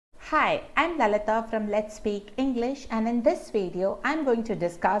Hi, I'm Lalita from Let's Speak English, and in this video I'm going to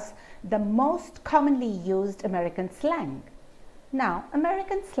discuss the most commonly used American slang. Now,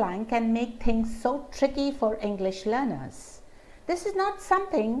 American slang can make things so tricky for English learners. This is not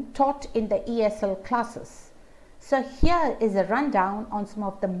something taught in the ESL classes. So here is a rundown on some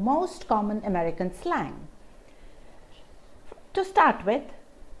of the most common American slang. To start with,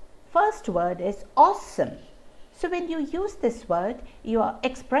 first word is awesome. So when you use this word, you are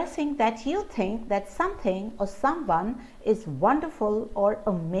expressing that you think that something or someone is wonderful or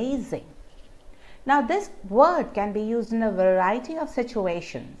amazing. Now this word can be used in a variety of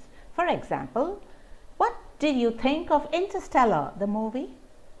situations. For example, what did you think of Interstellar, the movie?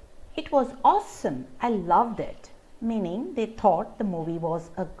 It was awesome. I loved it. Meaning they thought the movie was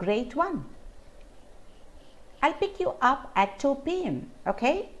a great one. I'll pick you up at 2 p.m.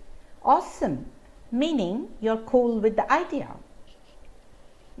 Okay? Awesome. Meaning you're cool with the idea.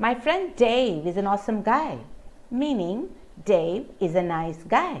 My friend Dave is an awesome guy, meaning Dave is a nice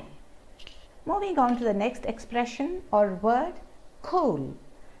guy. Moving on to the next expression or word, cool.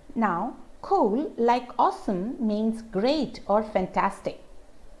 Now, cool, like awesome, means great or fantastic.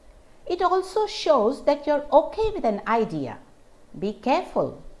 It also shows that you're okay with an idea. Be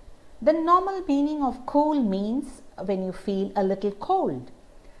careful. The normal meaning of cool means when you feel a little cold.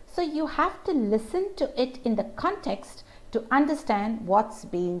 So you have to listen to it in the context to understand what's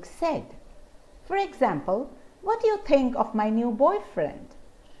being said. For example, what do you think of my new boyfriend?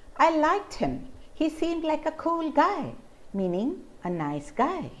 I liked him. He seemed like a cool guy, meaning a nice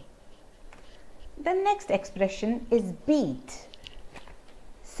guy. The next expression is beat.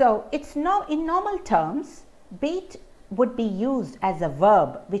 So in normal terms, beat would be used as a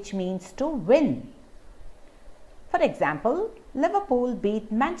verb which means to win. For example, Liverpool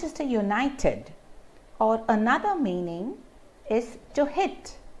beat Manchester United, or another meaning is to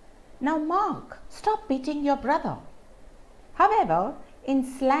hit. Now Mark, stop beating your brother. However, in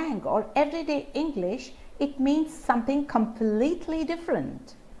slang or everyday English, it means something completely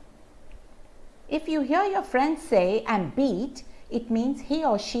different. If you hear your friend say, I'm beat, it means he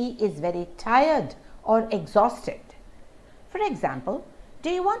or she is very tired or exhausted. For example, do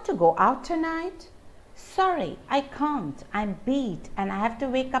you want to go out tonight? Sorry, I can't. I'm beat and I have to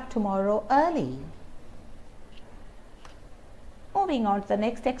wake up tomorrow early. Moving on to the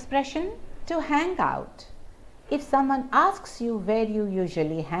next expression, to hang out. If someone asks you where you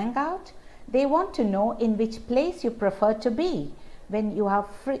usually hang out, they want to know in which place you prefer to be when you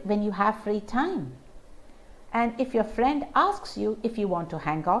have free time. And if your friend asks you if you want to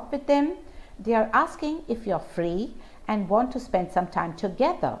hang out with them, they are asking if you're free and want to spend some time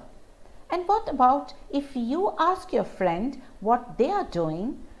together. And what about if you ask your friend what they are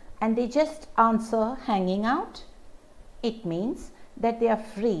doing and they just answer hanging out? It means that they are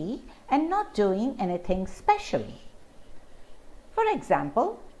free and not doing anything special. For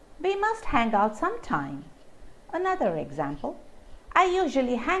example, we must hang out sometime. Another example, I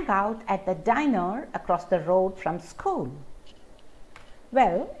usually hang out at the diner across the road from school.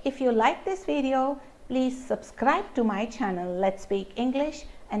 Well, if you like this video, please subscribe to my channel Let's Speak English,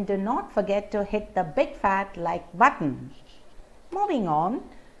 and do not forget to hit the big fat like button. Moving on,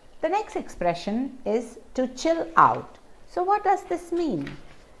 the next expression is to chill out. So what does this mean?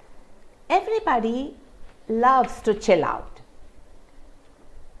 Everybody loves to chill out.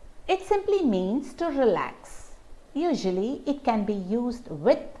 It simply means to relax. Usually it can be used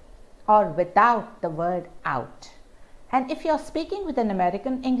with or without the word out. And if you're speaking with an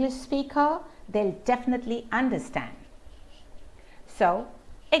American English speaker, they'll definitely understand. So,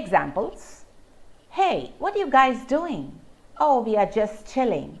 examples. Hey, what are you guys doing? Oh, we are just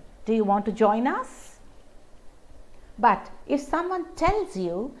chilling. Do you want to join us? But if someone tells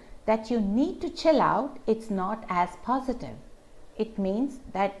you that you need to chill out, it's not as positive. It means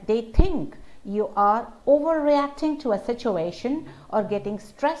that they think you are overreacting to a situation or getting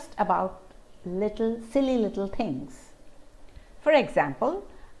stressed about silly little things. For example,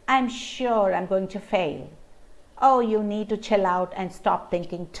 I'm sure I'm going to fail. Oh, you need to chill out and stop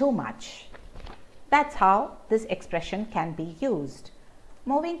thinking too much. That's how this expression can be used.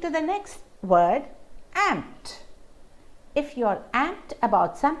 Moving to the next word, amped. If you're amped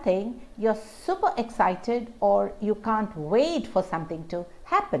about something, you're super excited or you can't wait for something to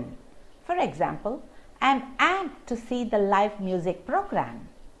happen. For example, I'm amped to see the live music program.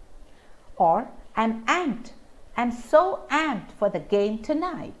 Or I'm so amped for the game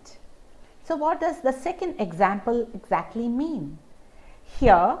tonight. So what does the second example exactly mean?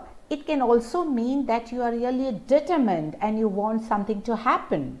 Here, it can also mean that you are really determined and you want something to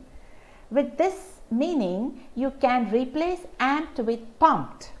happen. With this meaning, you can replace amped with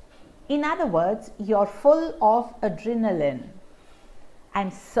pumped. In other words, you're full of adrenaline.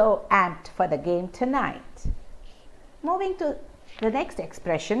 I'm so amped for the game tonight. Moving to the next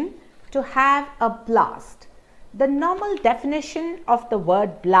expression, to have a blast. The normal definition of the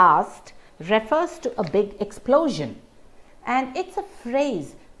word blast refers to a big explosion, and it's a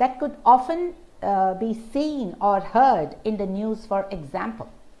phrase that could often be seen or heard in the news, for example.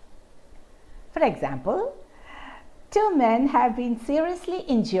 For example, 2 men have been seriously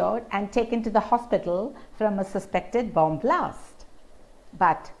injured and taken to the hospital from a suspected bomb blast.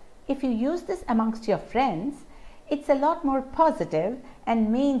 But if you use this amongst your friends, it's a lot more positive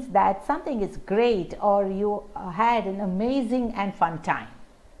and means that something is great or you had an amazing and fun time.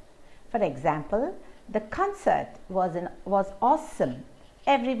 For example, the concert was awesome.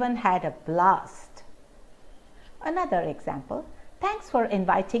 Everyone had a blast. Another example, thanks for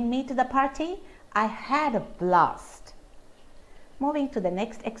inviting me to the party. I had a blast. Moving to the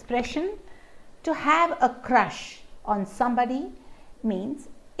next expression, to have a crush on somebody means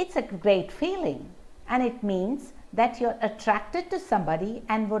it's a great feeling, and it means that you're attracted to somebody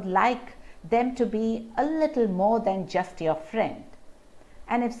and would like them to be a little more than just your friend.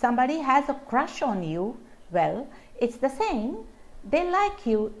 And if somebody has a crush on you, well, it's the same. They like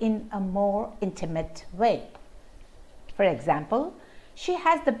you in a more intimate way. For example, she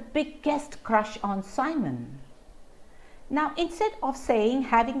has the biggest crush on Simon. Now, instead of saying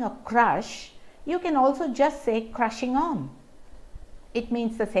having a crush, you can also just say crushing on. It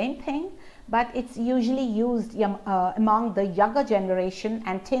means the same thing, but it's usually used among the younger generation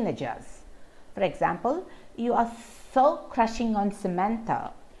and teenagers. For example, you are so crushing on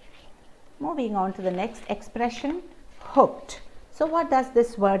Samantha. Moving on to the next expression, hooked. So what does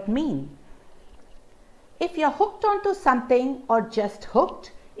this word mean? If you're hooked onto something or just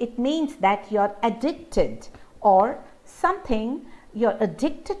hooked, it means that you're addicted, or something, you're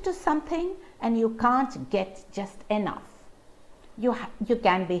addicted to something and you can't get just enough. You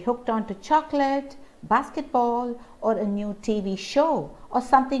can be hooked onto chocolate, basketball, or a new TV show, or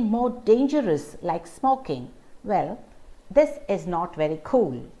something more dangerous like smoking. Well, this is not very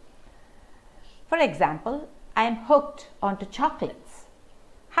cool. For example, I am hooked onto chocolates.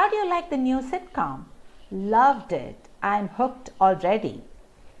 How do you like the new sitcom? Loved it. I am hooked already.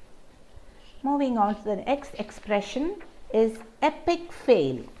 Moving on to the next expression is epic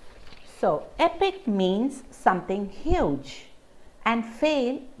fail. So, epic means something huge. And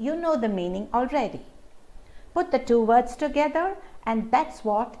fail, you know the meaning already. Put the 2 words together and that's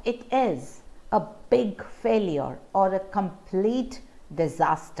what it is, a big failure or a complete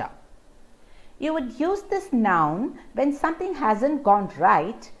disaster. You would use this noun when something hasn't gone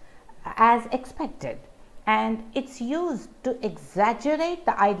right as expected, and it's used to exaggerate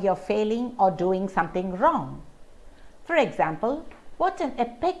the idea of failing or doing something wrong. For example, what an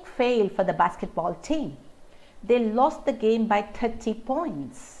epic fail for the basketball team. They lost the game by 30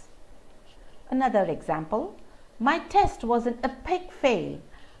 points. Another example, my test was an epic fail.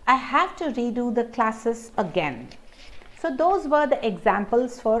 I have to redo the classes again. So those were the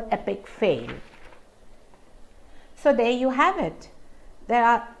examples for epic fail. So there you have it.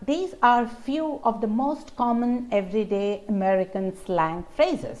 These are few of the most common everyday American slang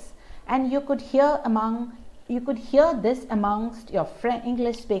phrases, and you could hear this amongst your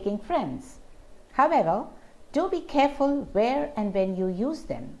English-speaking friends. However, do be careful where and when you use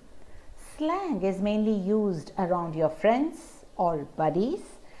them. Slang is mainly used around your friends or buddies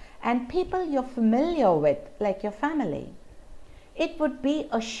and people you're familiar with, like your family. It would be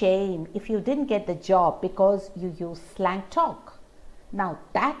a shame if you didn't get the job because you use slang talk. Now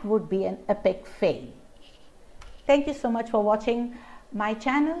that would be an epic fail. Thank you so much for watching my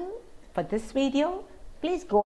channel for this video. Please go